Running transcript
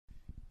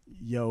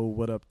Yo,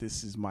 what up?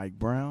 This is Mike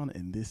Brown,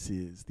 and this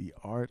is The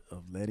Art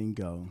of Letting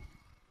Go.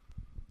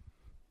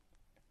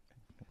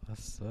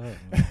 What's up,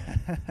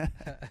 man?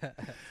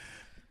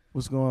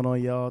 What's going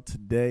on, y'all?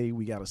 Today,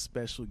 we got a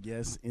special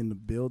guest in the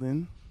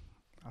building.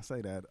 I say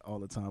that all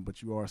the time,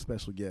 but you are a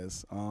special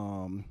guest.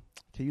 Can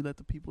you let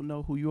the people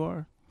know who you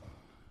are?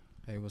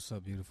 Hey, what's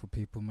up, beautiful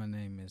people? My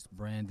name is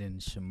Brandon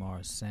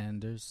Shamar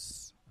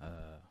Sanders,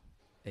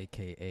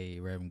 a.k.a.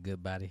 Reverend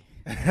Goodbody.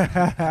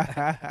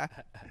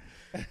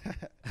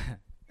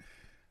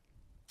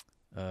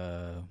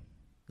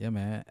 Yeah,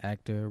 man,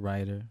 actor,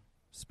 writer,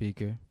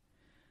 speaker,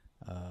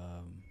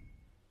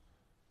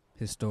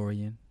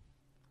 historian.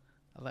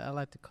 I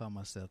like to call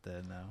myself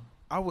that now.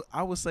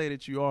 I would say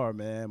that you are,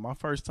 man. My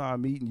first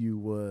time meeting you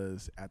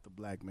was at the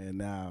Black Man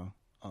Now.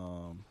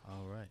 All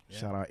right. Yeah.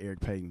 Shout out Eric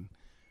Payton.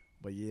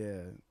 But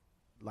yeah,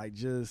 like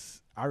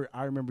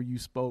I remember you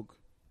spoke.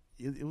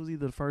 It was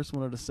either the first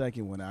one or the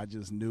second one. I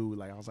just knew,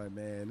 like, I was like,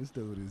 man, this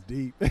dude is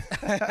deep.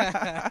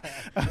 I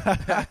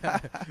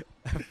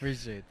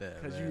appreciate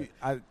that, man.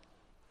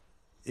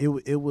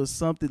 It was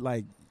something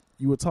like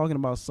you were talking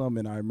about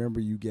something. I remember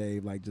you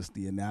gave like just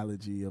the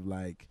analogy of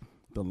like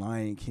the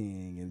Lion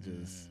King and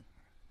just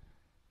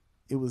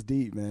it was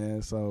deep,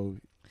 man. So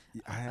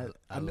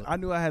I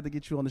knew I had to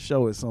get you on the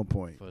show at some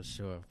point. For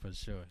sure.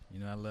 You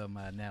know, I love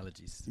my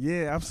analogies.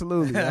 Yeah,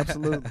 absolutely.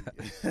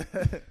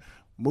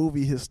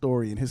 Movie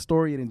historian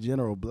in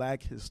general,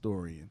 Black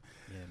historian.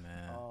 Yeah,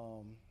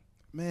 man.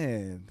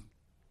 Man.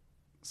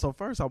 So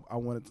first, I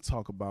wanted to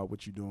talk about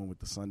what you're doing with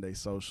the Sunday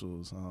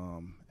socials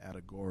at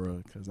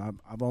Agora, because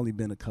I've only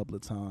been a couple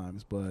of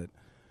times. But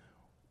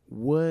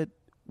what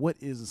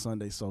is a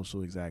Sunday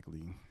social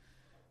exactly?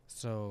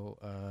 So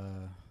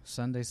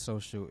Sunday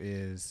social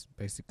is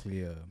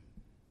basically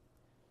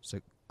it's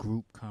a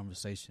group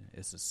conversation.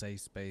 It's a safe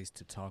space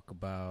to talk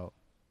about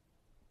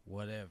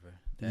whatever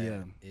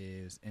that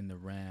is in the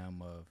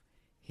realm of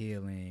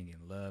healing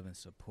and love and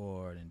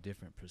support and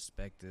different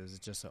perspectives.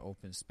 It's just an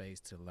open space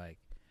to like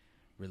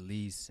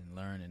release and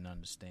learn and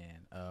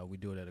understand. We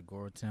do it at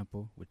Agora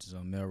Temple, which is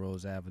on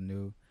Melrose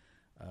Avenue,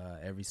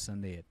 every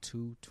Sunday at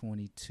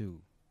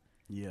 2:22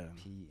 p.m.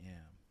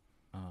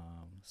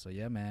 So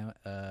yeah, man.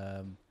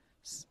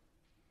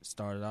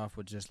 Started off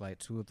with just like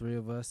 2 or 3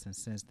 of us, and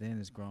since then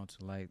it's grown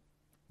to like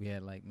we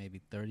had like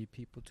maybe 30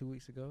 people 2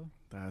 weeks ago.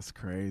 That's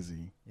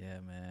crazy. Yeah,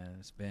 man.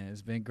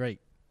 It's been great.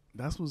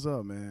 That's what's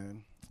up,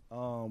 man.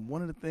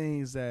 One of the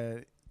things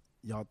that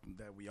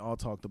we all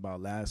talked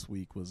about last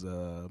week was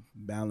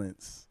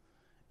balance,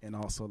 and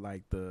also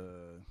like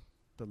the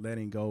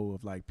letting go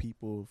of like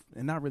people,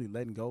 and not really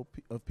letting go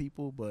of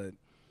people, but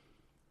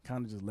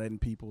kind of just letting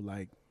people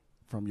like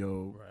from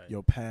your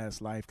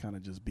past life kind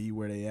of just be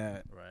where they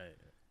at. Right.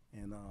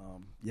 And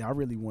I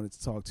really wanted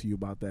to talk to you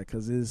about that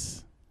because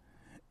it's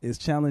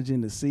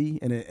challenging to see,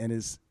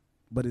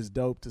 but it's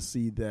dope to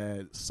see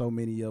that so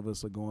many of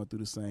us are going through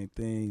the same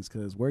things.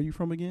 Because where are you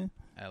from again?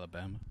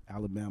 Alabama.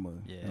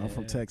 Yeah. And I'm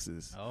from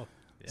Texas. Oh,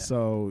 yeah.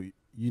 So,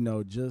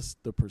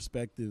 just the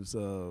perspectives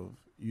of,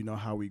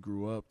 how we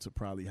grew up to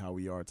probably how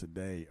we are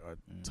today are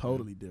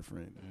totally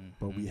different. Mm-hmm.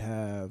 But we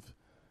have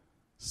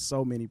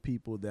so many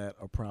people that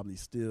are probably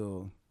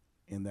still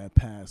in that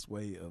past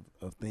way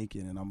of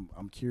thinking. And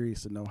I'm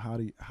curious to know how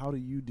do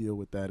you deal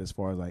with that as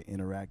far as like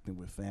interacting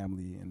with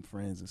family and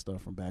friends and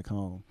stuff from back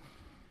home?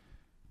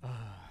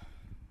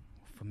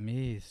 For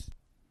me,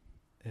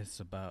 it's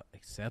about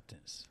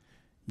acceptance.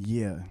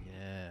 Yeah.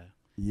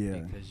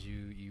 Because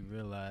you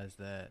realize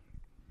that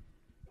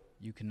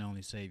you can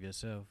only save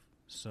yourself.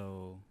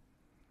 So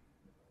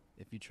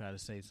if you try to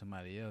save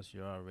somebody else,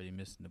 you're already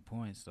missing the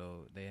point.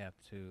 So they have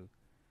to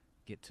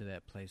get to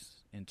that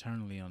place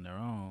internally on their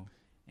own.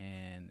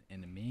 And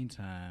in the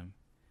meantime,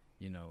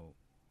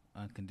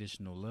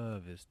 unconditional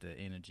love is the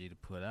energy to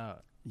put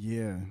out.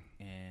 Yeah.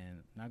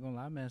 And not gonna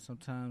lie, man,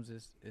 sometimes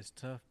it's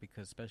tough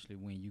because especially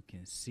when you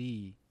can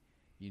see,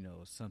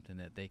 something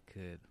that they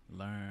could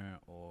learn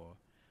or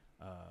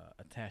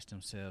attach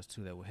themselves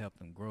to that will help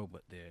them grow,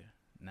 but they're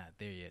not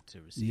there yet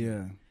to receive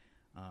it.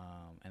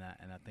 And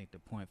I think the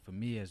point for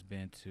me has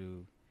been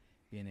to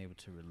being able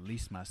to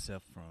release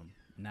myself from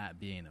not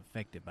being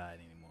affected by it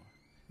anymore.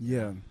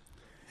 Yeah.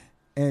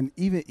 And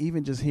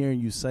even just hearing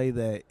you say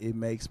that, it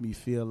makes me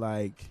feel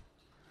like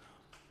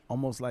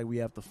almost like we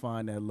have to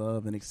find that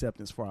love and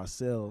acceptance for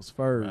ourselves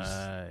first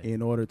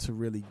in order to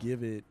really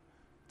give it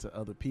to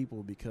other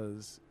people.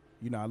 Because,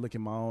 I look at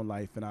my own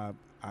life and I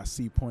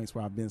see points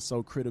where I've been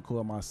so critical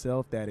of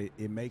myself that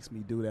it makes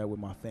me do that with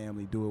my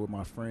family, do it with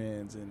my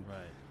friends. And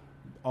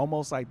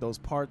almost like those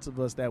parts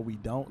of us that we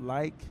don't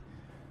like,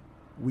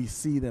 we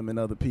see them in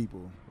other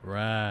people.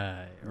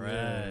 Right.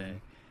 Yeah.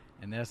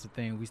 And that's the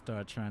thing, we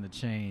start trying to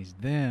change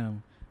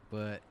them,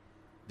 but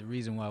the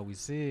reason why we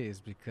see it is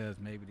because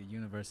maybe the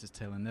universe is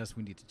telling us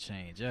we need to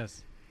change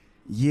us.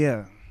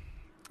 Yeah.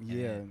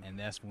 And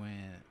that's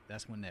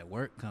when that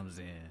work comes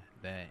in,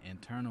 that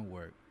internal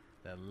work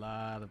that a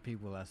lot of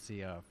people I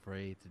see are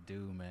afraid to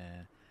do,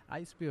 man. I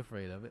used to be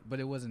afraid of it, but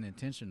it wasn't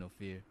intentional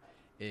fear.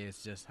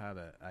 It's just how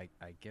I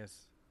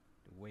guess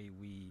the way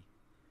we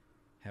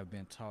have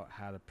been taught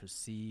how to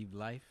perceive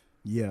life,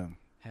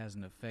 has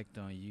an effect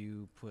on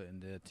you putting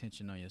the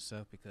attention on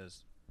yourself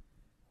because,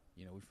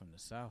 you know, we're from the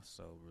South,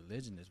 so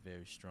religion is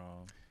very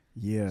strong.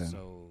 Yeah.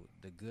 So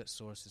the good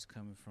sources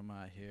coming from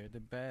out here,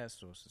 the bad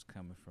sources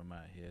coming from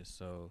out here.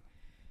 So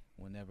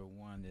whenever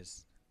one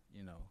is,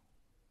 you know,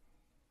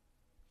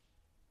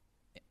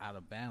 out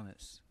of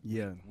balance,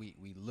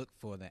 we look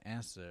for the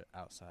answer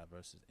outside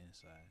versus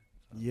inside.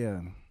 So,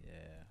 yeah.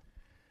 Yeah.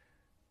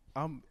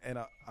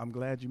 I'm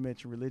glad you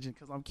mentioned religion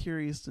because I'm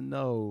curious to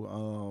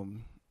know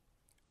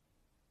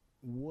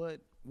what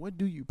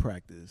do you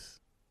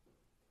practice,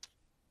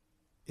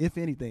 if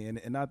anything,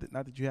 and not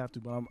that you have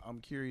to, but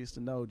I'm curious to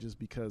know just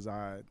because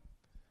I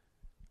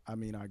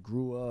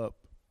grew up,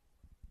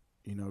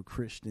 you know,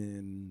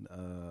 Christian,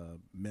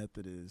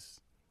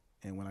 Methodist,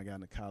 and when I got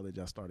into college,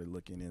 I started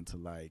looking into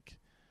like,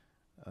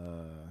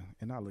 and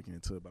not looking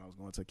into it, but I was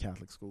going to a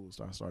Catholic school,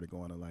 so I started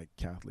going to like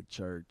Catholic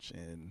church,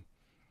 and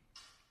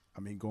I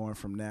mean, going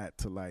from that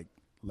to like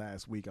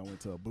last week, I went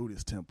to a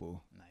Buddhist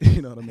temple. Nice.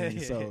 You know what I mean?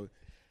 So,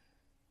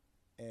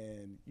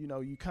 and you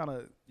know, you kind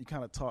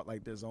of taught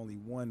like there's only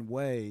one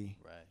way,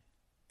 right?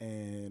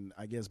 And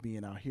I guess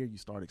being out here, you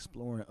start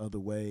exploring other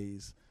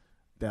ways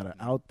that are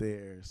out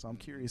there. So I'm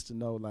curious to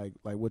know like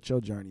what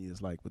your journey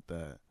is like with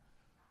that.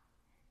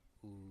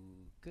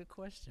 Ooh, good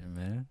question,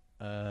 man.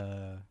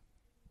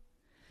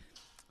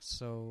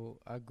 So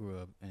I grew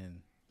up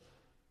in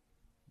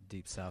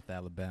deep South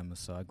Alabama,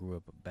 so I grew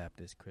up a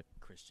Baptist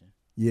Christian.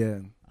 Yeah.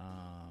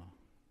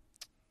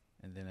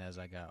 And then as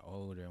I got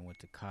older and went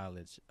to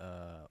college,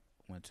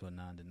 went to a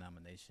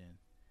non-denomination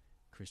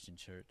Christian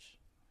church.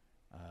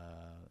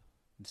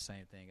 The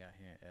same thing out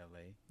here in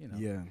L.A. You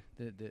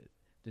know,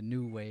 the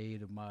new way,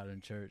 the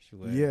modern church.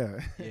 Where,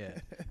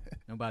 yeah.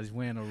 Nobody's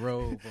wearing a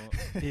robe,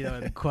 or, you know,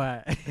 in the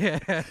quiet.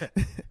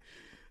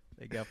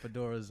 They got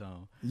fedoras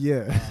on.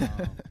 Yeah.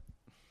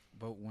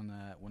 But when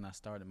I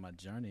started my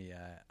journey,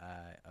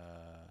 I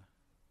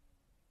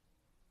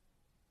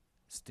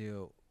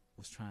still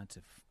was trying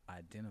to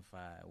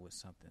identify with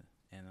something,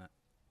 and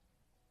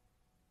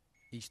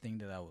each thing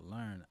that I would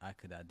learn, I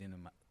could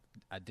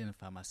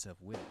identify myself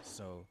with it.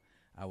 So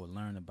I would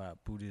learn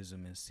about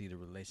Buddhism and see the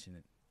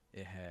relation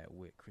it had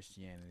with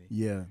Christianity.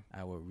 Yeah.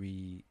 I would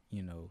read,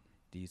 you know,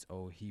 these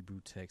old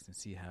Hebrew texts and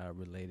see how it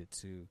related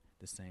to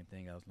the same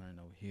thing I was learning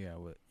over here. I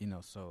would, you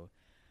know, so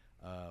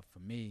for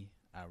me,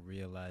 I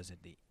realized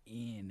at the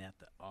end,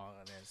 after all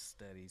of that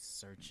study,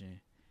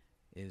 searching,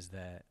 is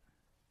that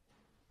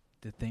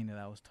the thing that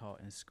I was taught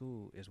in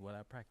school is what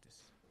I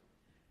practice.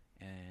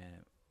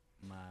 And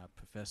my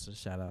professor,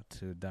 shout out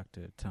to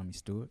Dr. Tommy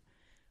Stewart,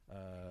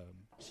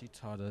 she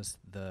taught us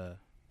the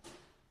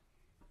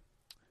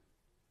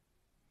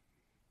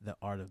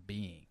art of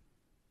being.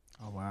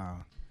 Oh,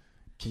 wow.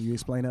 Can you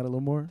explain that a little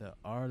more? The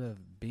art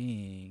of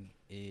being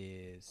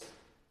is,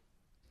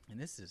 and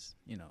this is,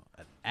 you know,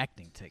 an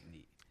acting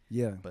technique.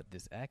 Yeah. But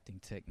this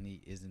acting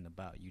technique isn't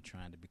about you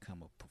trying to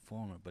become a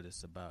performer, but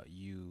it's about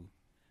you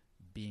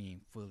being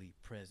fully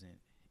present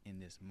in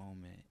this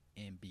moment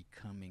and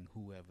becoming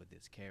whoever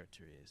this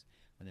character is.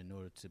 But in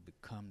order to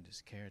become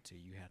this character,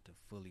 you have to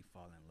fully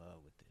fall in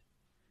love with it.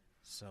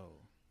 So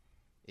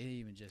it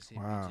even just hit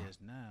me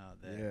just now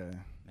that,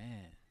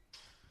 man,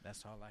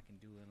 that's all I can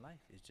do in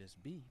life is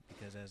just be.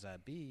 Because as I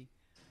be,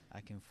 I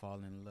can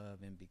fall in love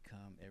and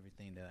become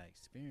everything that I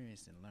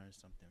experience and learn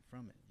something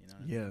from it. You know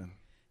what I mean?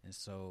 And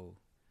so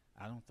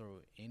I don't throw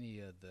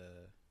any of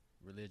the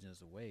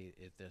religions away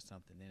if there's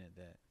something in it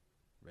that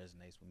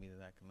resonates with me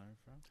that I can learn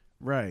from.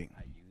 Right.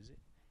 I use it.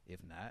 If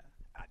not,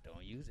 I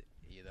don't use it,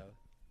 you know.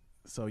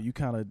 So you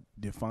kind of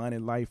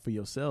defining life for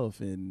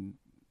yourself and,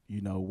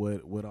 you know,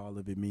 what all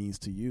of it means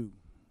to you.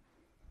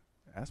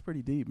 That's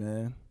pretty deep,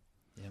 man.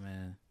 Yeah,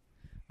 man.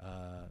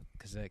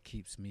 'Cause that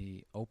keeps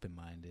me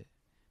open-minded.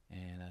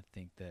 And I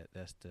think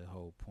that's the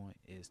whole point,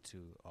 is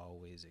to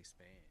always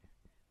expand.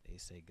 They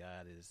say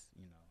God is,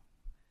 you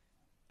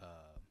know,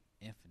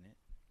 infinite.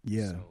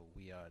 Yeah. So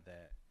we are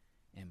that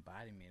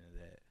embodiment of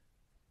that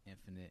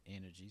infinite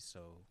energy.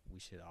 So we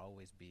should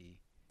always be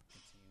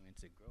continuing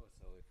to grow.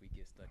 So if we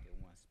get stuck at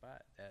one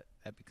spot,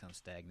 that becomes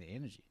stagnant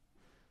energy.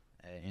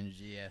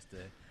 Energy has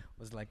to,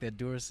 was like that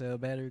Duracell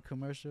battery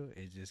commercial.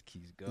 It just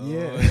keeps going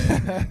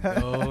and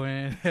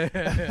going.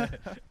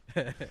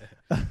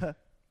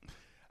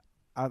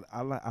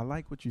 I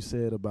like what you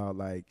said about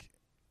like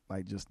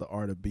just the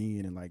art of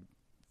being and like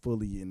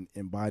fully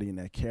embodying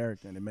that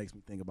character, and it makes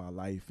me think about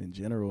life in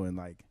general and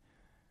like,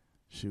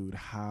 shoot,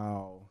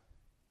 how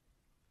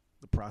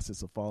the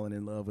process of falling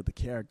in love with the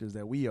characters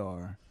that we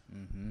are,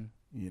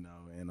 you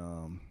know, and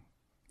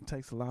it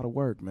takes a lot of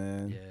work,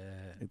 man.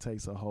 Yeah, it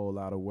takes a whole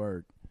lot of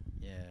work.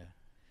 Yeah,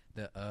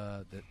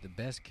 the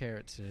best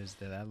characters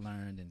that I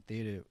learned in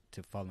theater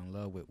to fall in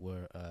love with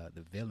were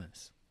the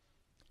villains.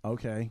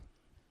 Okay.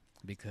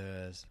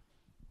 Because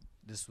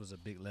this was a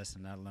big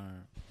lesson I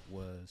learned,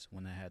 was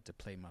when I had to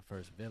play my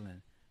first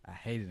villain, I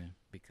hated him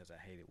because I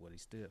hated what he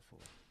stood for.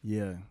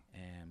 Yeah.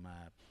 And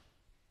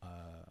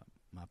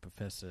my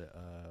professor,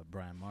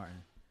 Brian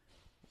Martin,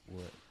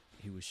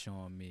 he was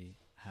showing me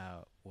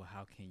how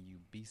how can you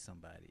be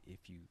somebody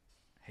if you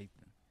hate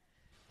them?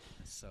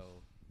 And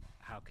so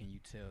how can you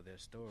tell their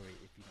story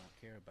if you don't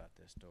care about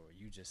their story?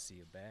 You just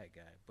see a bad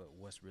guy, but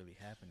what's really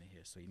happening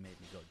here? So he made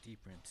me go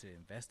deeper into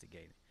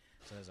investigating.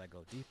 So as I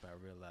go deeper, I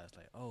realized,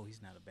 like, oh,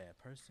 he's not a bad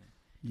person.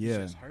 He's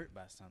just hurt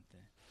by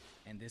something,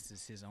 and this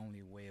is his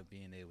only way of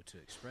being able to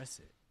express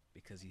it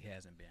because he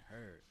hasn't been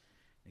heard.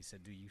 And he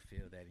said, do you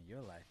feel that in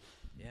your life?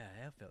 Yeah,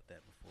 I have felt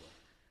that before.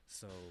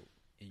 So,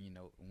 and, you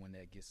know, when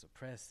that gets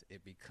suppressed,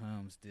 it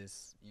becomes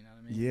this, you know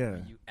what I mean? Yeah.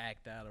 When you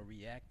act out or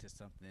react to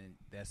something,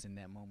 that's in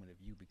that moment of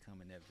you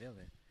becoming that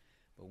villain.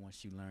 But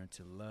once you learn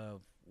to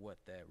love what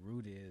that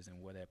root is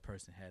and where that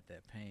person had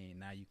that pain,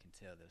 now you can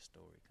tell their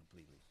story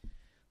completely.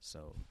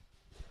 So,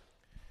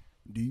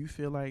 do you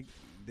feel like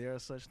there are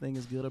such thing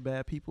as good or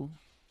bad people?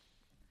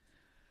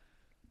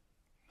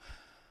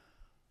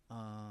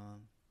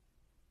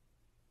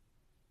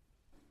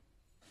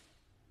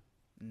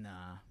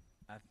 Nah,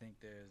 I think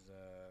there's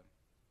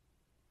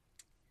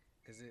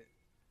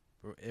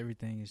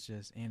everything is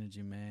just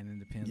energy, man, and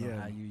depends on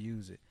how you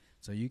use it.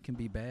 So you can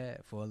be bad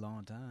for a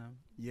long time,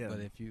 but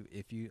if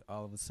you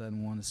all of a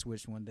sudden want to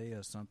switch one day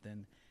or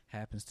something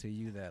happens to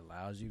you that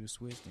allows you to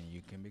switch, then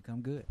you can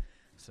become good.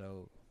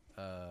 So,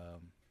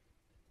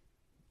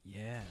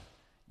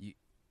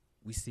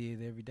 we see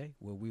it every day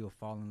where we will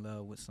fall in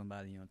love with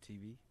somebody on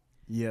TV,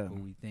 who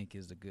we think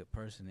is a good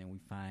person, and we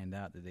find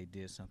out that they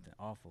did something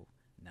awful.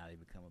 Now they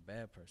become a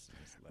bad person.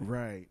 It's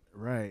like,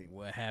 right.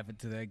 What happened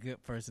to that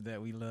good person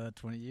that we loved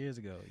 20 years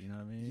ago? You know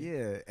what I mean?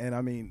 Yeah, and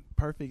I mean,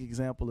 perfect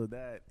example of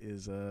that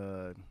is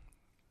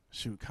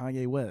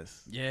Kanye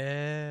West.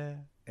 Yeah.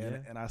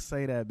 And I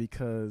say that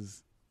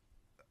because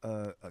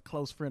a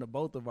close friend of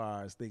both of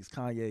ours thinks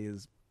Kanye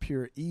is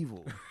pure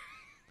evil.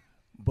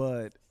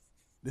 But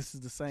this is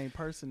the same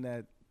person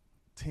that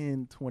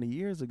 10, 20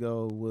 years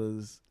ago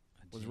was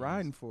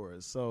riding for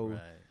us. So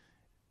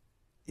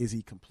is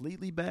he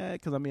completely bad?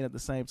 Because, I mean, at the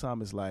same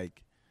time, it's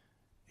like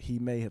he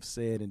may have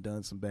said and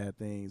done some bad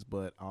things,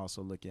 but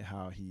also look at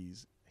how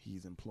he's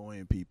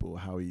employing people,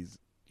 how he's,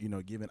 you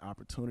know, giving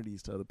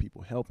opportunities to other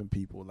people, helping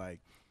people.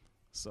 Like,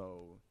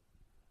 so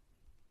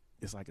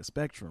it's like a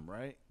spectrum,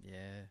 right?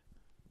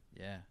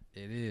 Yeah,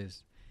 it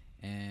is.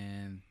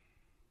 And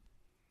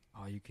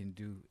all you can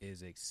do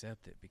is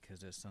accept it because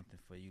there's something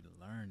for you to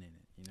learn in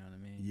it. You know what I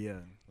mean?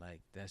 Yeah.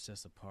 Like, that's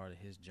just a part of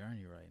his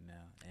journey right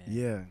now.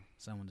 And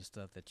some of the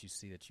stuff that you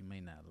see that you may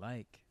not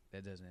like,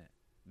 that doesn't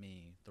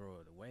mean throw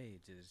it away.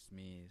 It just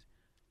means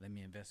let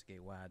me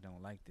investigate why I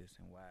don't like this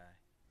and why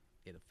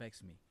it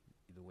affects me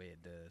the way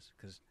it does.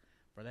 Because,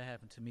 bro, that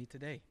happened to me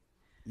today.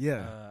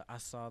 Yeah. I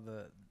saw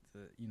the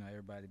you know,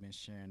 everybody been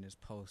sharing this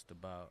post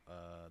about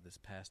this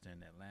pastor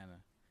in Atlanta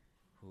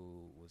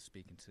who was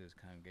speaking to his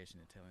congregation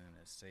and telling them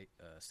that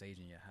sage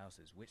in your house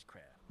is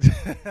witchcraft.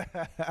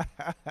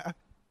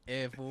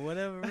 And for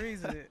whatever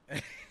reason,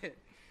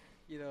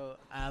 you know,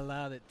 I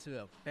allowed it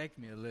to affect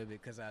me a little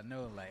bit because I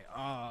know, like,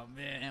 oh,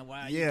 man,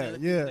 why are you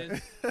telling me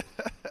this?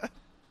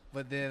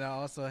 But then I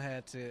also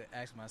had to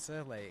ask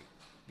myself, like,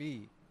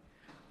 B,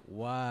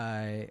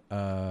 why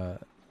do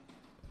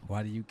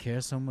you care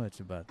so much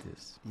about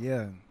this?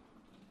 Yeah.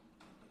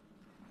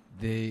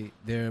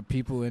 There are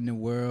people in the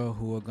world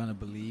who are going to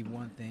believe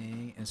one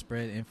thing and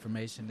spread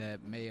information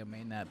that may or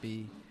may not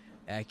be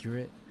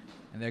accurate.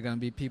 And there are going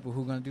to be people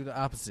who are going to do the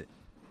opposite.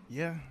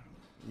 Yeah.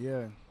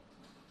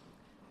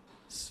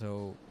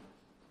 So,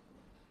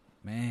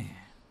 man,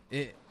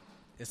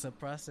 it's a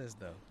process,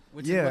 though.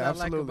 Which is what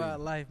absolutely. I like about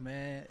life,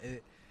 man.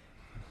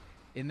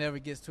 It never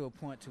gets to a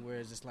point to where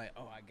it's just like,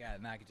 oh, I got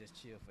it, now I can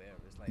just chill forever.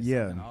 It's like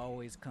something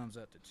always comes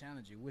up to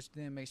challenge you, which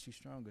then makes you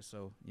stronger.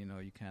 So, you know,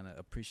 you kind of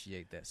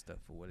appreciate that stuff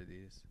for what it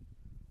is.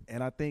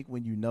 And I think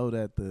when you know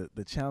that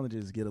the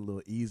challenges get a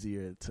little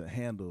easier to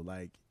handle,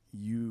 like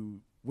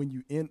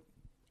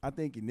I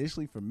think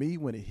initially for me,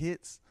 when it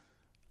hits,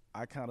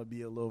 I kind of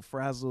be a little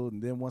frazzled.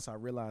 And then once I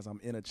realize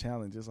I'm in a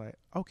challenge, it's like,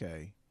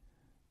 okay.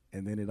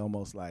 And then it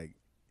almost like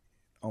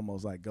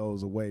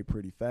goes away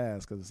pretty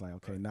fast because it's like,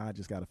 okay, now I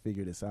just got to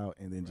figure this out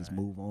and then just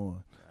move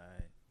on.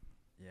 Right.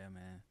 Yeah,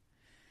 man.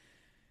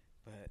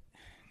 But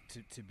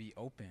to be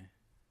open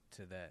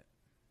to that.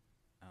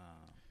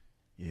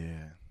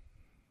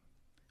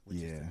 Which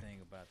is the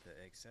thing about the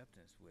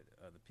acceptance with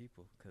other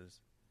people, because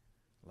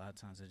a lot of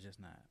times they're just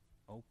not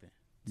open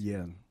to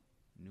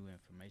new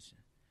information.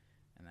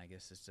 And I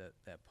guess it's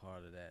that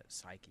part of that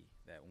psyche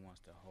that wants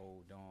to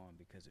hold on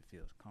because it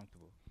feels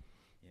comfortable,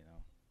 you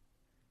know.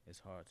 It's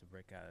hard to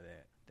break out of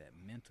that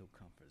mental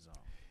comfort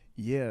zone.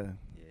 Yeah.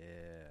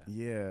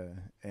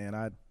 And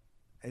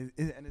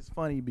and it's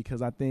funny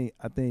because I think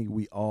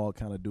we all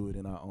kind of do it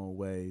in our own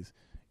ways.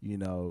 You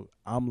know,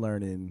 I'm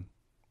learning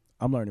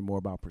more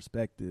about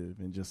perspective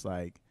and just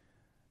like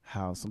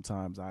how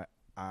sometimes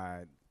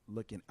I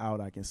looking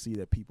out, I can see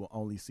that people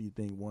only see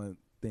things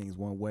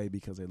one way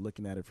because they're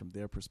looking at it from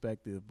their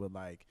perspective. But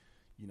like,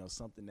 you know,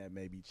 something that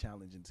may be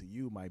challenging to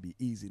you might be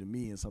easy to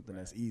me, and something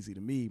that's easy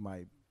to me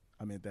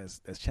that's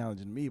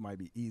challenging to me might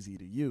be easy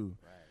to you.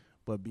 Right.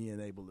 But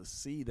being able to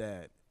see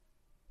that,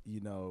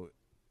 you know,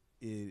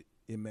 it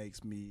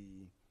makes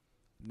me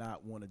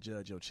not want to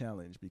judge your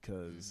challenge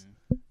because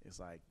it's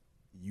like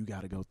you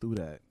got to go through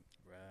that.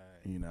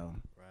 Right. You know.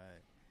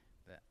 Right.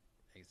 That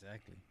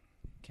exactly.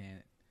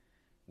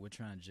 We're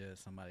trying to judge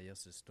somebody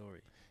else's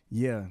story.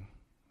 Yeah.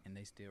 And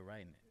they still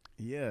writing it.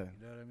 Yeah.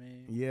 You know what I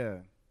mean?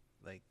 Yeah.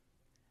 Like,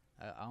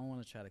 I don't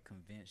want to try to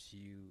convince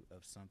you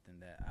of something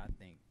that I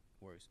think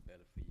works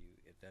better for you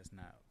if that's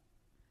not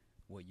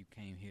what you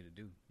came here to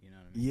do. You know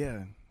what I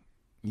mean?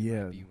 Yeah.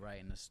 You might be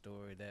writing a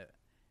story that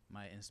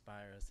might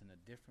inspire us in a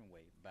different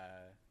way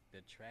by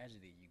the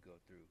tragedy you go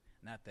through.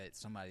 Not that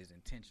somebody's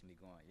intentionally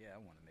going, yeah, I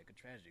want to make a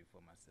tragedy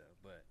for myself,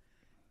 but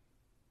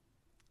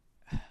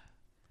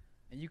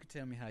and you can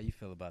tell me how you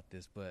feel about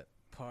this, but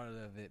part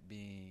of it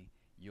being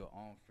your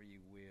own free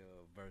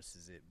will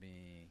versus it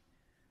being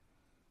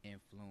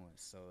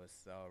influence, so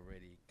it's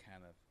already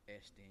kind of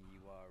etched in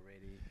you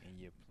already and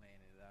you're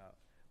playing it out.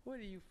 Where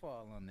do you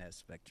fall on that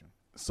spectrum?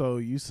 So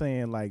you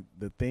saying like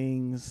the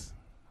things,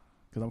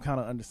 because I'm kind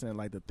of understanding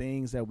like the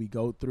things that we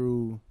go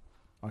through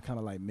are kind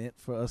of like meant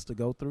for us to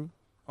go through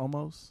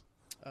almost?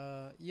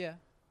 Yeah.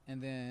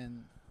 And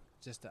then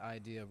just the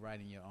idea of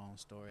writing your own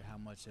story, how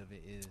much of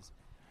it is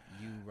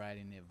you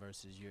writing it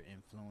versus your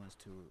influence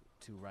to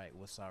write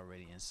what's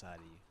already inside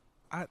of you?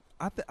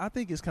 I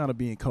think it's kind of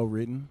being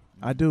co-written.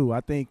 I do. I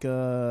think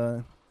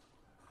it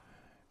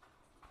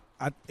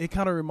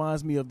kind of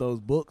reminds me of those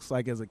books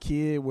like as a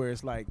kid where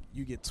it's like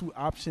you get two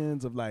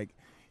options of like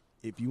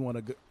if you want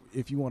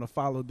to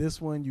follow this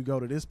one, you go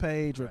to this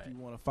page, or if you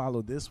want to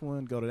follow this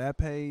one, go to that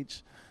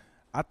page.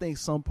 I think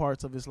some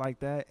parts of it's like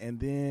that, and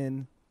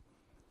then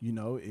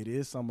it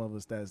is some of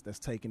us that's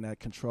taking that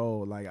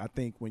control. Like I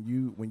think when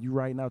you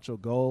writing out your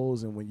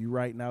goals and when you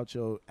writing out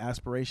your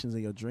aspirations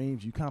and your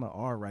dreams, you kind of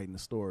are writing the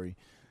story.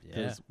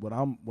 Because what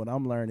I'm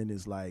learning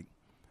is like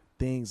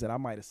things that I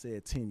might have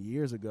said 10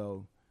 years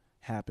ago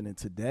happening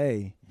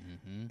today,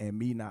 and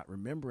me not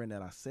remembering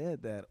that I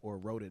said that or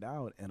wrote it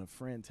out, and a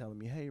friend telling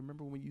me, hey,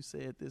 remember when you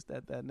said this,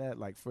 that, and that?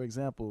 Like, for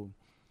example,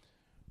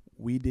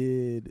 we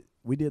did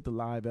the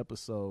live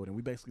episode, and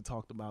we basically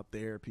talked about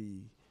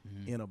therapy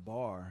in a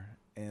bar,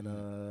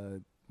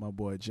 and my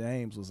boy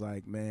James was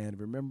like, man,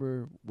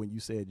 remember when you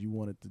said you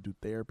wanted to do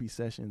therapy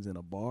sessions in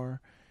a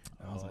bar?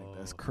 And I was like,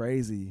 that's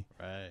crazy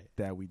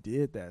that we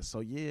did that.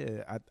 So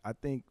yeah, I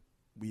think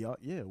we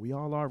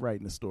all are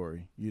writing a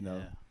story,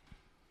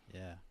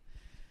 Yeah.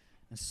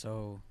 And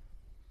so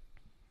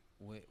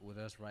with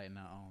us writing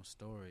our own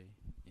story,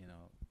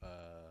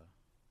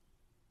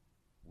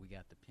 we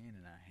got the pen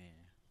in our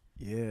hand.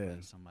 Yeah.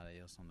 When somebody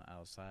else on the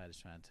outside is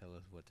trying to tell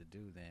us what to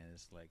do, then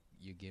it's like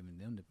you're giving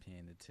them the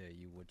pen to tell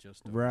you what your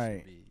story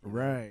should be.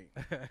 Right.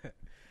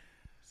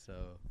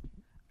 So,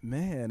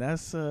 man,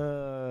 that's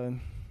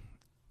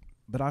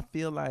but I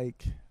feel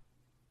like,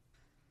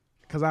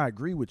 because I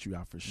agree with you,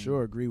 I for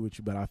sure agree with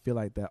you, but I feel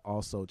like that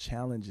also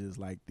challenges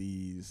like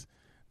these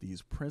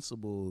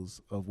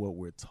principles of what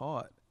we're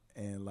taught,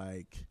 and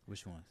like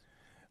which ones?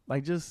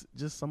 Like just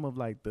some of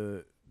like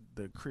the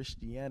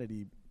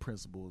Christianity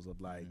principles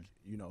of like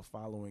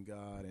following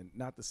God, and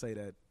not to say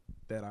that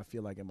I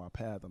feel like in my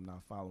path I'm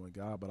not following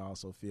God, but I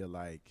also feel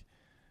like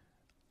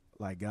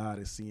God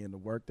is seeing the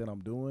work that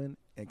I'm doing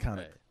and kind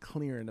of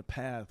clearing the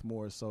path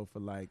more so for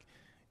like,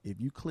 if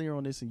you clear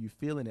on this and you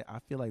feeling it, I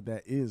feel like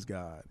that is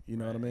God. You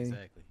know what I mean?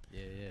 Exactly.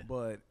 Yeah.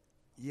 But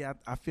yeah,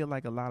 I feel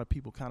like a lot of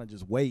people kind of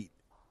just wait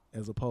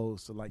as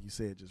opposed to, like you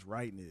said, just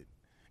writing it,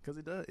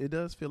 because it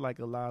does feel like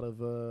a lot of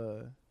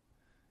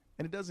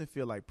and it doesn't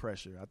feel like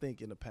pressure. I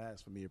think in the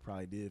past for me it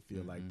probably did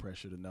feel like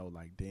pressure to know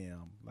like,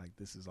 damn, like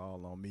this is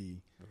all on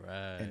me.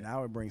 Right. And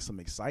now it brings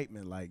some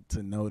excitement, like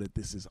to know that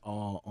this is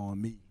all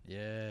on me.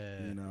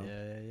 Yeah.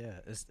 Yeah.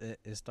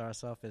 It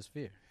starts off as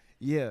fear.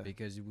 Yeah.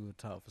 Because we were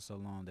taught for so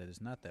long that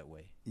it's not that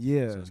way.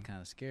 Yeah. So it's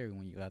kind of scary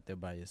when you're out there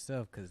by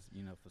yourself, because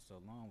for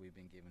so long we've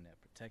been given that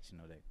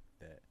protection or that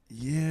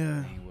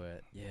thing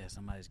where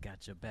somebody's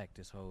got your back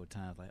this whole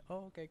time. It's like,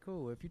 oh, okay,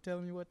 cool. If you're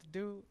telling me what to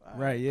do, all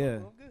right, yeah,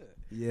 cool, I'm good.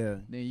 Yeah.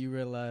 Then you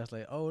realize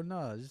like, oh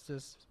no,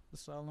 it's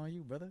all on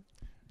you, brother.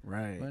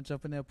 Right. Run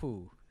jump in that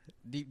pool,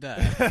 deep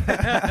dive.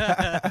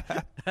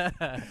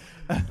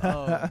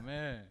 Oh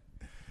man,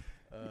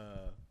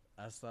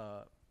 I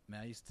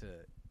used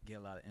to get a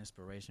lot of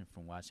inspiration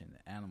from watching the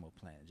Animal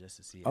Planet, just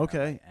to see how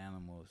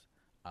animals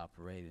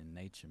operate in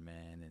nature,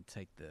 man, and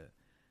take the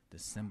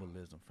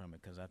symbolism from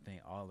it, because I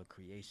think all of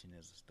creation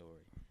is a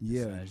story.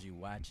 Yeah. So as you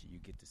watch it, you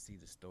get to see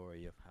the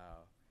story of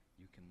how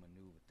you can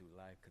maneuver through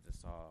life, because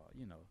it's all,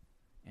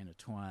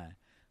 intertwined.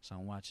 So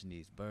I'm watching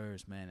these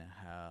birds, man, and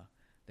how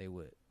they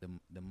would,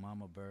 the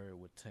mama bird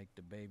would take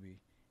the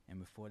baby, and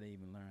before they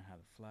even learn how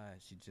to fly,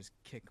 she just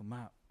kick them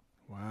out.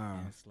 Wow.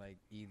 And it's like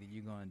either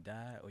you're going to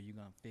die or you're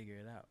going to figure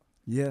it out.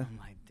 Yeah. I'm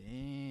like,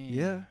 dang.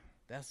 Yeah.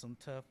 That's some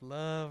tough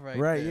love there.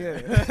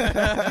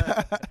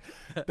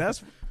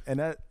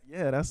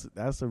 Yeah.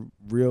 That's a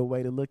real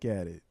way to look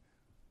at it.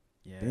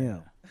 Yeah.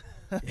 Damn.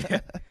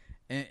 Yeah.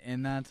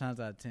 And 9 times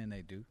out of 10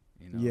 they do.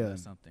 That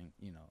something,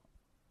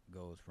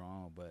 goes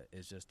wrong, but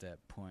it's just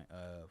that point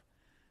of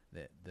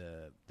that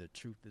the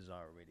truth is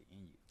already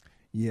in you.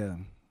 Yeah.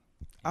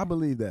 I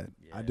believe that.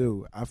 Yeah. I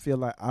do. I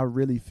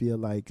really feel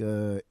like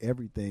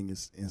everything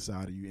is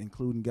inside of you,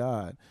 including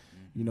God.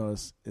 Mm-hmm. You know,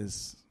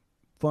 it's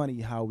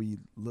funny how we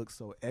look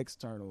so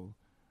external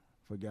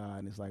for God,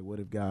 and it's like, what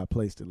if God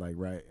placed it like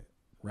right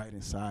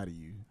inside of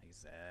you?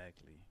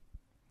 Exactly.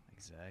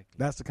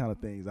 That's the kind of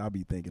things I'll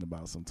be thinking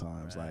about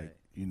sometimes. Right. Like,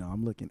 you know,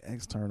 I'm looking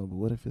external, but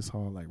what if it's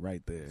all like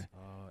right there? It's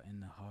all in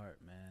the heart,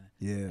 man.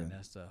 Yeah. And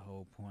that's the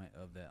whole point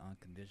of that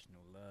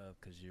unconditional love,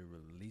 because you're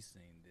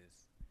releasing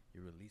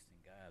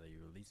God, or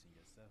you're releasing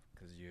yourself,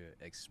 because you're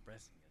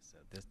expressing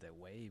yourself. There's that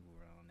wave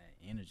around that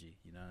energy.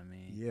 You know what I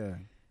mean? Yeah.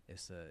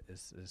 It's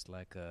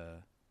like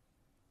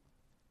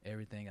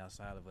everything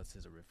outside of us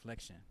is a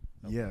reflection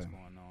of Yeah. what's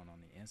going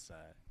on the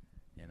inside.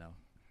 You know,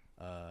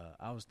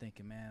 I was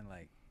thinking, man,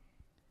 like,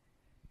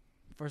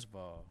 first of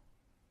all,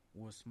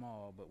 we're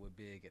small, but we're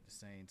big at the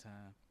same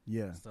time.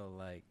 Yeah. So,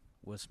 like,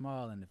 we're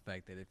small in the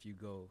fact that if you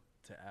go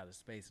to outer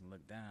space and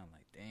look down,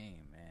 like,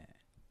 dang, man,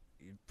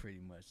 you're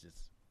pretty much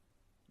just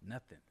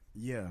nothing.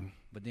 Yeah.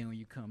 But then when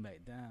you come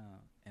back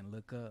down and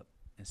look up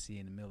and see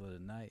in the middle of the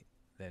night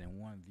that in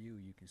one view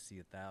you can see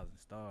 1,000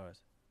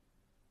 stars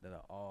that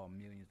are all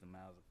millions of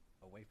miles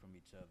away from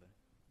each other,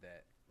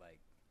 that,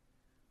 like,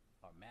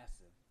 are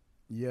massive.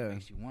 Yeah.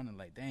 Makes you wonder,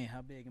 like, dang,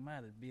 how big am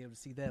I to be able to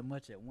see that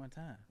much at one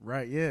time?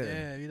 Right. Yeah.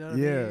 Yeah, you know what I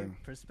mean?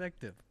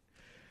 Perspective.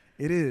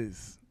 It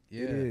is.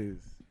 Yeah. It is.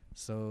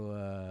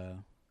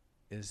 So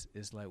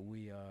it's like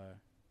we are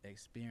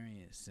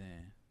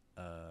experiencing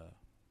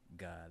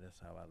God. That's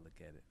how I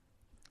look at it.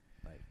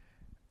 Like,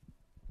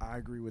 I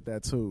agree with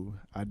that too.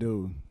 I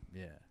do.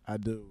 Yeah. I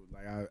do.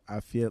 Like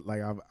I feel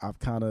like I've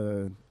kind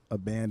of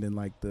abandoned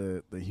like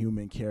the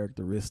human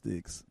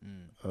characteristics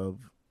of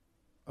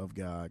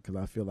God, because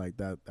I feel like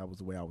that was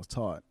the way I was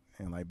taught,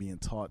 and like being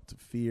taught to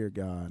fear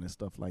God and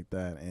stuff like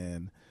that.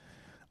 And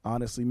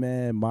honestly,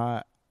 man,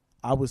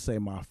 I would say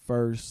my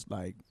first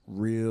like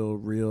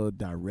real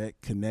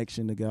direct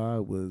connection to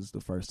God was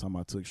the first time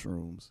I took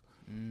shrooms.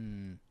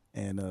 And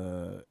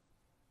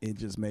it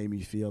just made me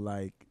feel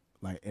like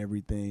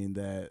everything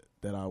that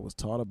I was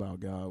taught about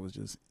God was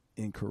just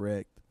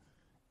incorrect,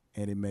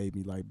 and it made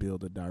me like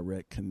build a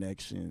direct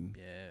connection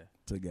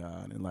to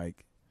God, and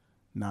like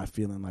not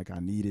feeling like I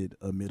needed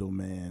a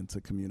middleman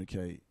to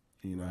communicate,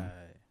 you know.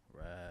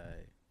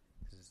 Right.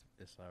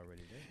 It's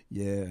already there.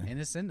 Yeah. And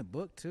it's in the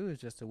book too.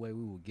 It's just the way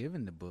we were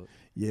given the book.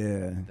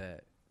 Yeah.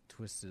 That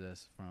twisted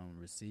us from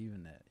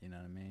receiving that, you know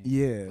what I mean?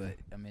 Yeah. But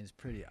I mean, it's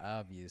pretty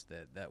obvious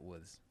that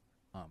was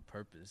on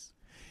purpose.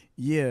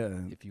 Yeah.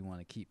 If you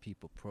want to keep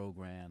people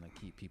programmed or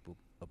keep people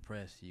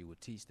oppressed, you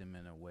would teach them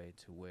in a way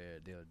to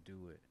where they'll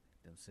do it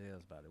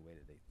themselves by the way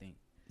that they think.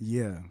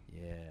 Yeah.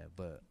 Yeah,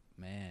 but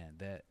man,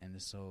 that,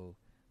 and so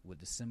with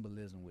the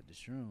symbolism with the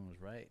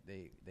shrooms, right?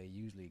 They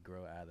usually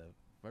grow out of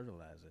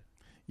fertilizer.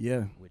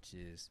 Yeah. Which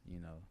is, you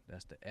know,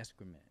 that's the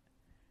excrement.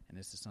 And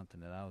this is something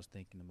that I was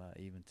thinking about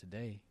even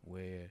today,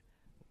 where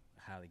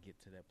how to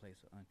get to that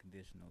place of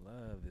unconditional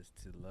love is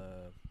to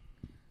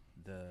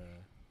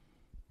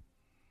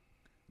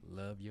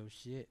love your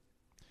shit,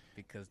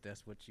 because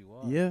that's what you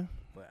are. Yeah.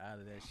 But out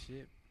of that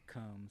shit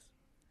comes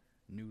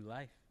new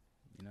life.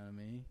 You know what I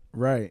mean?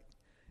 Right.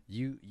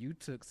 You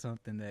took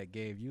something that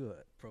gave you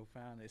a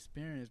profound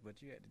experience,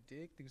 but you had to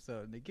dig through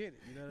something to get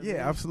it. You know what I mean?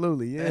 Yeah,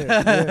 absolutely. Yeah,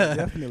 yeah,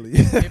 definitely.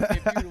 if you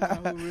the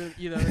one who really,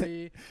 you know what I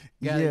mean,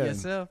 got it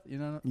yourself, you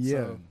know.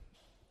 Yeah.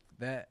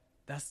 So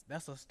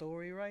that's a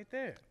story right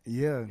there.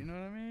 Yeah. You know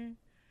what I mean?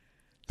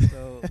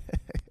 So,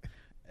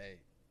 hey,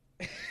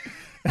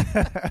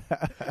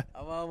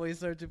 I'm always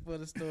searching for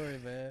the story,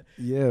 man.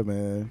 Yeah,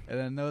 man.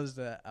 And I noticed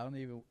that I don't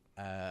even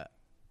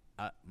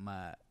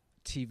my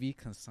TV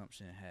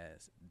consumption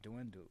has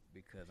dwindled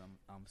because I'm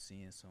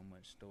seeing so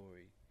much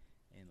story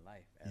in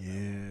life as I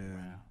walk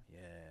around.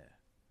 Yeah.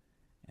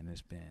 And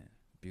it's been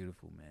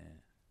beautiful,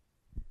 man.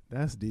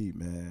 That's deep,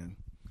 man.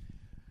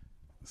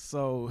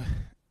 So,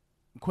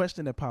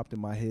 question that popped in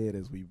my head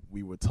as we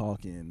were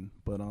talking,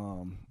 but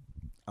I'm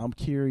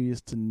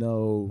curious to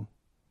know,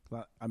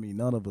 I mean,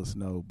 none of us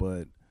know,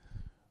 but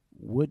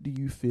what do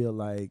you feel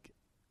like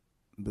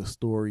the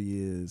story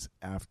is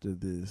after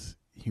this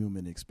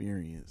human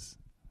experience?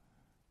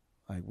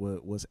 Like,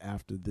 what's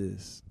after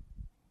this?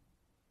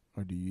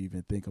 Or do you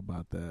even think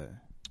about that?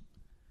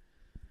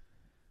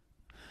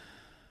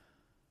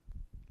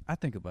 I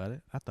think about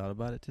it. I thought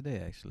about it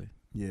today, actually.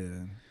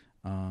 Yeah.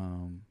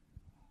 I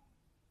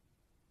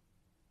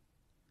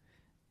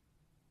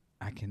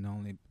can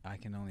only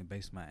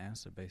base my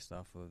answer based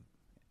off of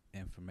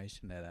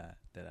information that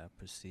I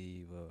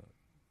perceive, or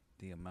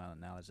the amount of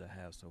knowledge I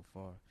have so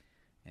far,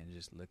 and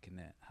just looking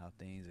at how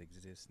things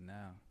exist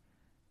now.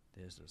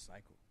 There's a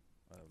cycle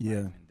of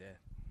life and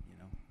death, you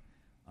know.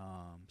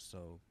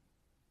 So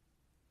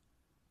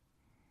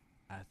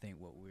I think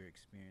what we're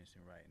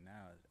experiencing right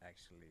now is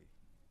actually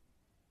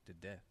the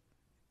death.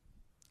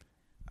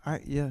 I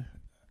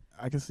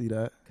can see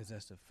that. Because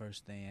that's the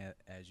first thing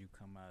as you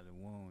come out of the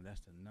womb.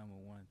 That's the number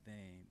one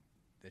thing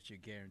that you're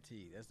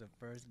guaranteed. That's the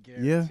first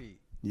guarantee.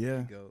 Yeah.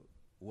 You go,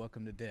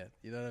 welcome to death.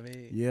 You know what I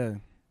mean? Yeah.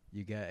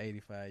 you got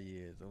 85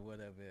 years or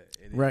whatever it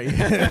is. Right.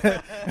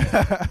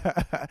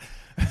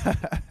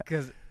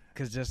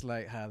 Cause just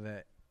like how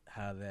that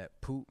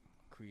poop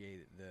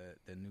created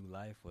the new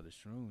life for the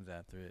shrooms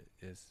after it,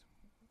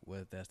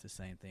 that's the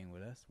same thing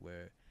with us,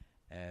 where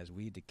as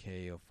we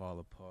decay or fall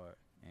apart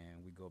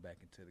and we go back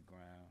into the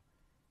ground,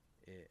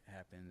 it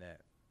happened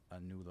that a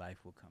new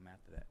life will come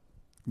after that.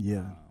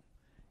 Yeah.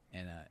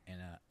 In a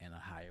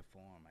higher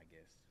form, I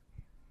guess.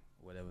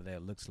 Whatever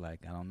that looks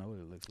like. I don't know what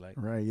it looks like.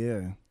 Right,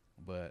 yeah.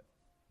 But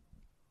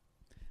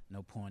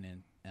no point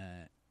in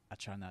I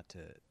try not to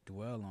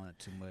dwell on it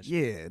too much.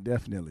 Yeah,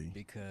 definitely.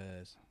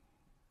 Because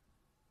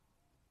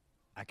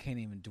I can't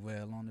even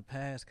dwell on the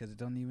past because it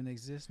don't even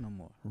exist no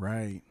more.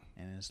 Right.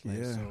 And it's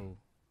like, so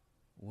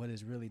what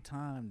is really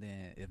time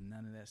then if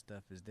none of that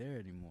stuff is there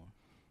anymore?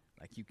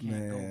 Like, you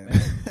can't go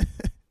back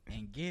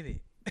and get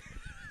it.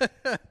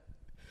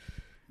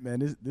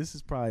 Man, this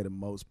is probably the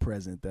most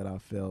present that I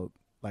felt.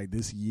 Like,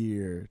 this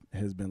year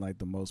has been like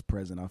the most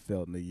present I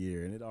felt in a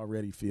year, and it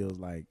already feels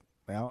like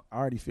I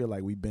already feel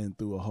like we've been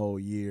through a whole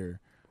year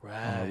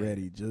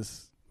already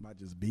just by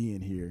just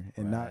being here,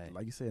 and not,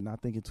 like you said,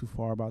 not thinking too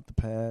far about the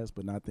past,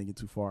 but not thinking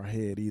too far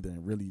ahead either,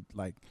 and really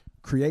like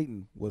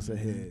creating what's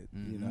ahead,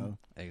 you know,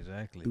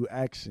 exactly, through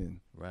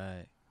action.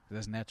 Right.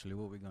 That's naturally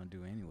what we're gonna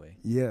do anyway.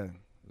 Yeah.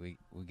 We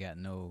got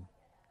no.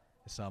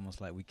 It's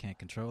almost like we can't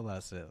control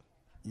ourselves.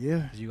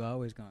 Yeah. 'Cause you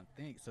always gonna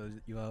think. So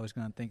you always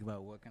gonna think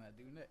about what can I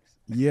do next.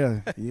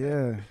 Yeah.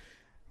 Yeah.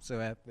 So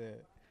after,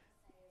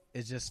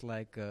 it's just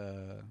like.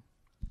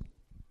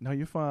 No,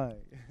 you're fine.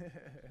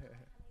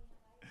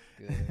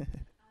 Good.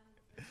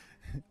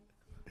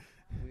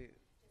 We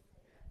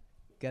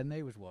got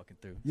neighbors walking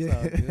through. Yeah.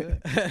 It's all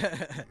good.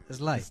 It's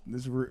light.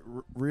 This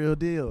real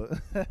deal.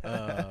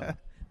 But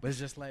it's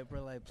just like,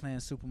 bro, like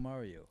playing Super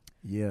Mario.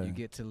 Yeah. You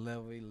get to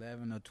level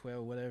 11 or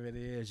 12, whatever it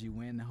is, you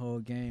win the whole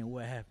game.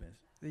 What happens?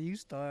 Then you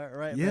start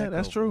right back. Yeah,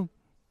 that's over. true.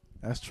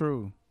 That's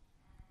true.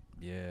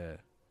 Yeah.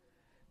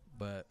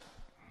 But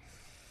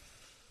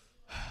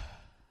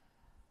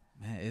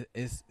man,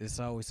 it's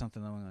always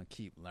something I'm gonna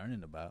keep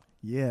learning about.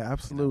 Yeah,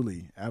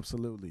 absolutely,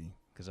 absolutely.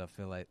 Because I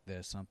feel like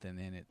there's something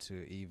in it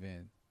to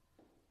even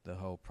the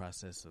whole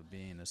process of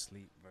being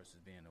asleep versus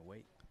being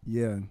awake.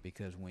 Yeah.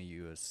 Because when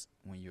you're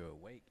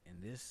awake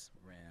in this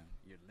realm,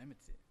 you're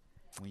limited.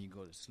 When you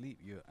go to sleep,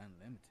 you're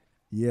unlimited.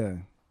 Yeah.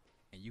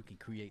 And you can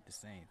create the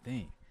same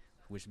thing,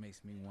 which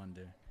makes me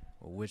wonder,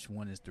 well, which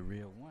one is the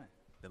real one,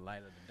 the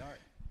light or the dark?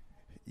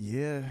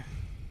 Yeah.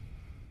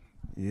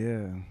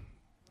 Yeah.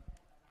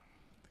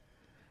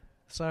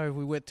 Sorry if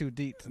we went too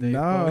deep today.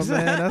 No, folks.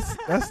 man,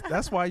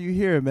 that's why you're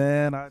here,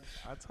 man. I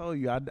told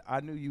you,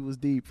 I knew you was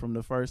deep from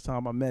the first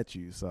time I met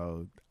you,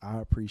 so I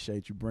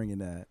appreciate you bringing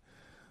that.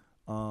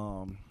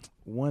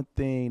 One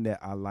thing that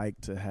I like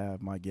to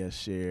have my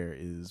guests share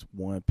is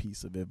one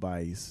piece of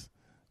advice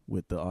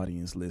with the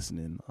audience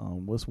listening.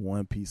 What's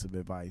one piece of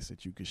advice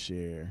that you could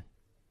share,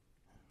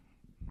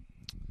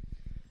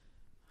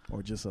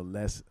 or just a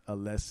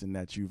lesson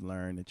that you've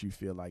learned that you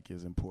feel like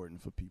is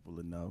important for people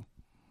to know?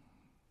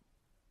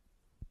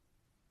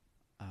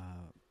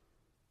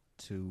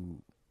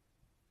 To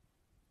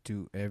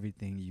do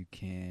everything you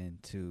can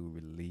to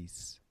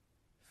release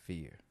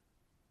fear.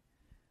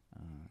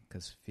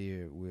 Because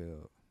fear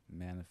will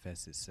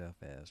manifest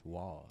itself as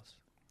walls.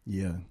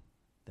 Yeah.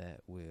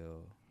 That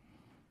will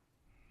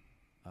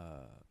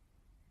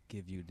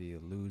give you the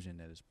illusion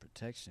that it's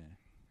protection,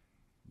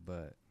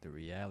 but the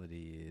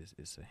reality is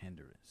it's a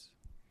hindrance.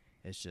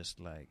 It's just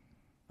like,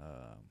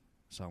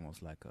 it's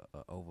almost like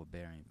a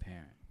overbearing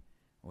parent,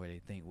 where they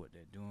think what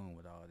they're doing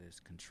with all this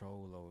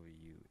control over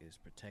you is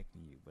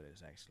protecting you, but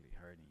it's actually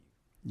hurting you.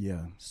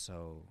 Yeah.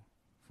 So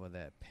for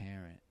that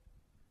parent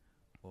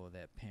or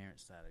that parent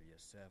side of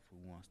yourself who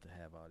wants to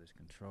have all this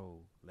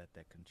control, let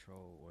that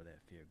control or that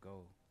fear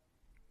go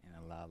and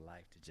allow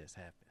life to just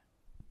happen.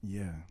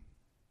 Yeah.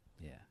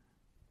 Yeah.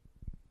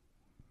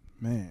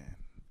 Man,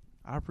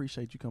 I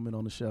appreciate you coming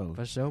on the show.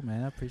 For sure,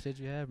 man. I appreciate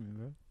you having me,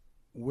 bro.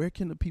 Where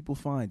can the people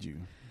find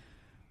you?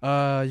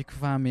 You can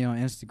find me on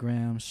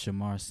Instagram,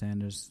 Shamar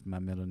Sanders, my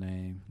middle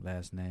name,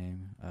 last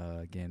name.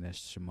 Again, that's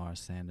Shamar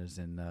Sanders,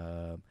 and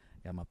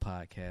got my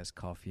podcast,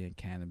 Coffee and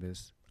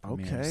Cannabis,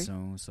 coming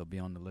soon. So be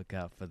on the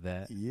lookout for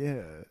that.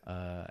 Yeah.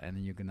 And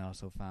then you can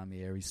also find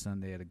me every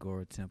Sunday at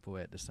Agora Temple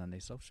at the Sunday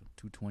Social,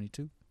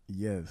 222.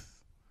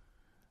 Yes.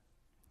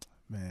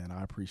 Man,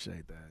 I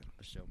appreciate that.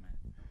 For sure,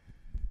 man.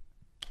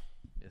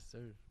 Yes,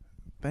 sir.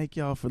 Thank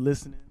y'all for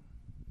listening.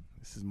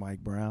 This is Mike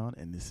Brown,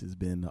 and this has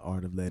been The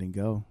Art of Letting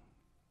Go.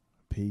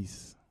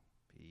 Peace.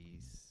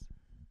 Peace.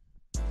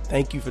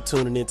 Thank you for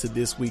tuning into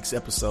this week's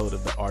episode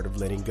of The Art of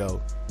Letting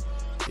Go.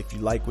 If you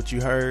like what you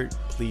heard,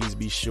 please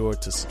be sure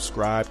to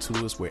subscribe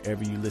to us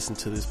wherever you listen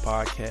to this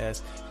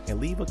podcast and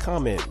leave a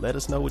comment. Let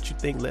us know what you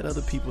think. Let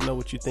other people know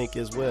what you think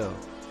as well.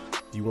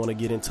 If you want to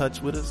get in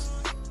touch with us,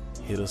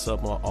 hit us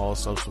up on all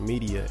social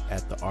media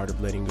at The Art of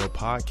Letting Go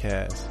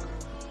Podcast.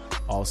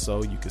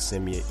 Also, you can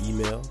send me an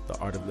email,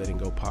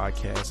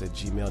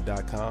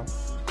 theartoflettinggopodcast@gmail.com,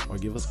 or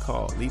give us a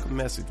call. Leave a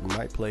message. We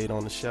might play it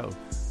on the show.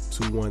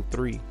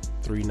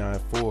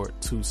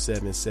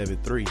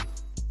 213-394-2773.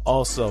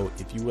 Also,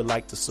 if you would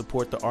like to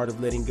support The Art of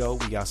Letting Go,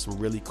 we got some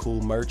really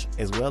cool merch,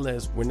 as well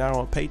as we're now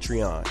on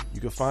Patreon.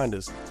 You can find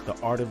us, The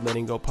Art of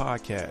Letting Go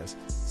Podcast.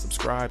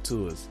 Subscribe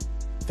to us.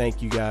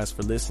 Thank you guys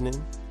for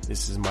listening.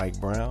 This is Mike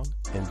Brown,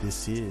 and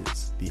this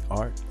is The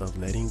Art of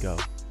Letting Go.